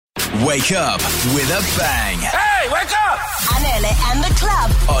Wake up with a bang. Hey, wake up! Anele and the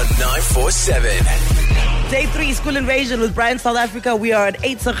club. On 947. Day 3, School Invasion with Brian, South Africa. We are at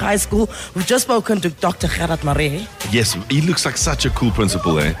Eitzig High School. We've just spoken to Dr. Gerard Mare. Yes, he looks like such a cool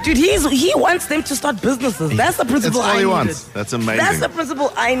principal, eh? Dude, he wants them to start businesses. That's the principle That's all I he needed. wants. That's amazing. That's the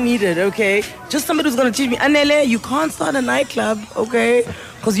principle I needed, okay? Just somebody who's going to teach me, Anele, you can't start a nightclub, okay?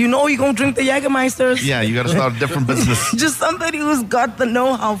 Because you know you're going to drink the Jägermeisters. Yeah, you got to start a different business. Just somebody who's got the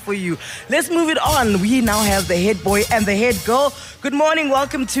know-how for you. Let's move it on. We now have the head boy and the head girl. Good morning.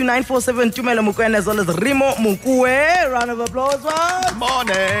 Welcome to 947 Tumelo Mukwena as well as Remo Mukwe. Round of applause. Good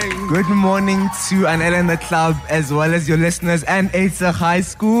morning. Good morning to Anele and the club, as well as your listeners and Eitzig High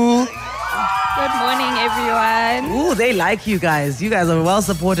School. Good morning, everyone. Ooh, they like you guys. You guys are well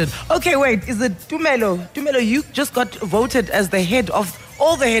supported. Okay, wait. Is it Tumelo? Tumelo, you just got voted as the head of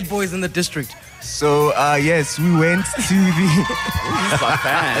all the head boys in the district. So, yes, we went to the...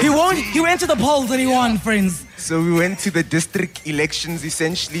 He went to the polls and he won, friends. So we went to the district elections.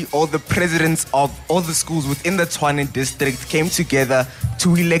 Essentially, all the presidents of all the schools within the Tshwane district came together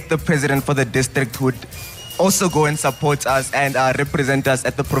to elect the president for the district who would also go and support us and represent us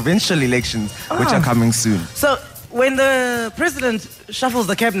at the provincial elections, which are coming soon. So when the president shuffles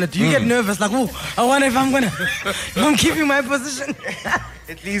the cabinet, do you get nervous? Like, oh, I wonder if I'm keeping my position.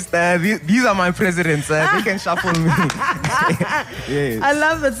 At least these are my presidents. They can shuffle me. Yes. I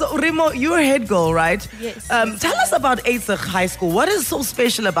love it. So, Remo, you're a head girl, right? Yes. Tell us about Eitzig High School. What is so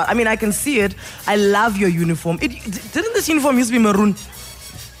special about? I mean, I can see it. I love your uniform. Didn't this uniform used to be maroon?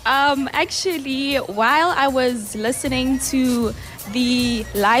 Actually, while I was listening to the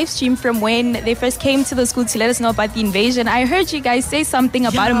live stream from when they first came to the school to let us know about the invasion, I heard you guys say something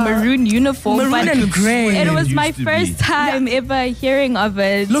about a maroon uniform. Maroon and grey. It was my first time ever hearing of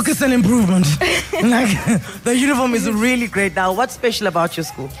it. Look, it's an improvement. Like, the uniform is really great now. What's special about your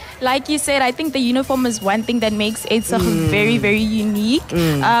school? Like you said, I think the uniform is one thing that makes Eitzig very, very unique.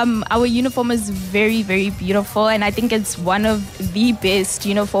 Our uniform is very, very beautiful, and I think it's one of the best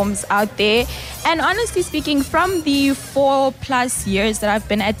uniforms out there. And honestly speaking, from the 4+ years that I've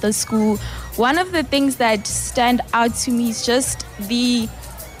been at the school, one of the things that stand out to me is just the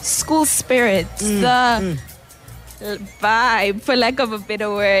school spirit, the vibe, for lack of a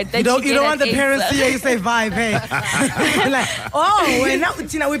better word. You don't want the parents to hear you say vibe, hey? Like,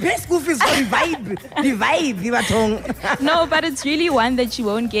 we pay school fees for the vibe. No, but it's really one that you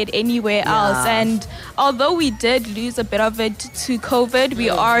won't get anywhere else. And although we did lose a bit of it to COVID, we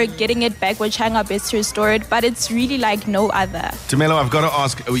are getting it back. We're trying our best to restore it, but it's really like no other. Tumelo, I've got to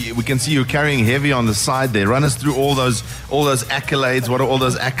ask, we can see you carrying heavy on the side there. Run us through all those accolades. What are all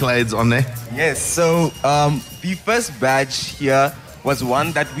those accolades on there? Yes, so the first badge here was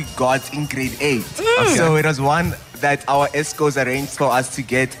one that we got in grade 8. Okay. So it was one that our ESCOs arranged for us to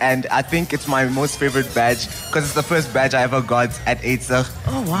get, and I think it's my most favorite badge because it's the first badge I ever got at Eitzig.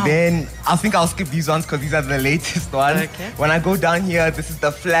 Oh, wow. Then I think I'll skip these ones because these are the latest ones. Okay. When I go down here, this is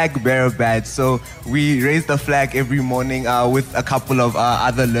the flag bearer badge. So we raise the flag every morning with a couple of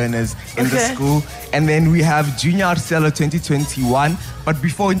other learners in the school. And then we have Junior RCL 2021, but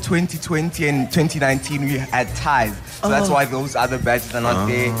before in 2020 and 2019 we had ties. So that's why those other badges are not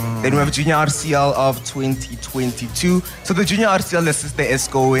there. Then we have Junior RCL of 2022. So the Junior RCL assists the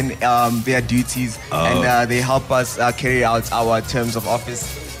ESCO in their duties and they help us carry out our terms of office.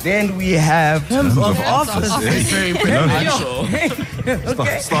 Then we have Terms of office. Very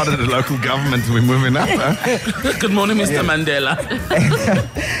Started a local government and we're moving up. Huh? Good morning, Mr. Mandela.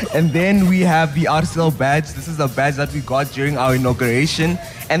 and then we have the RCL badge. This is a badge that we got during our inauguration.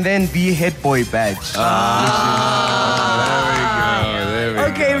 And then the head boy badge. There we go.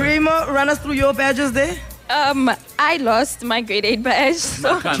 Okay, Remo, run us through your badges there. I lost my grade 8 badge.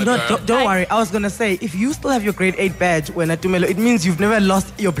 So Don't worry. I was going to say, if you still have your grade 8 badge when at Tumelo, it means you've never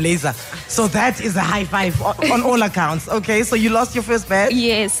lost your blazer. So that is a high five on all accounts. Okay, so you lost your first badge?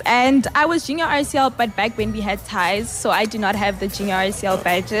 Yes, and I was Junior RCL, but back when we had ties, so I do not have the Junior RCL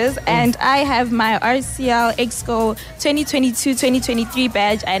badges. And I have my RCL Exco 2022-2023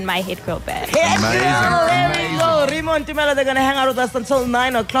 badge and my head girl badge. There we go. Remo and Tumelo, they're going to hang out with us until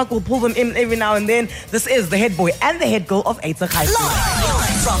 9 o'clock. We'll pull them in every now and then. This is the head boy and the head girl of Eitzig High School.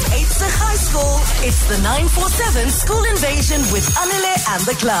 Live from Eitzig High School, it's the 947 School Invasion with Anele and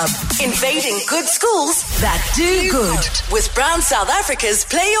the club. Invading good schools that do good. With Brown South Africa's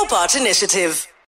Play Your Part initiative.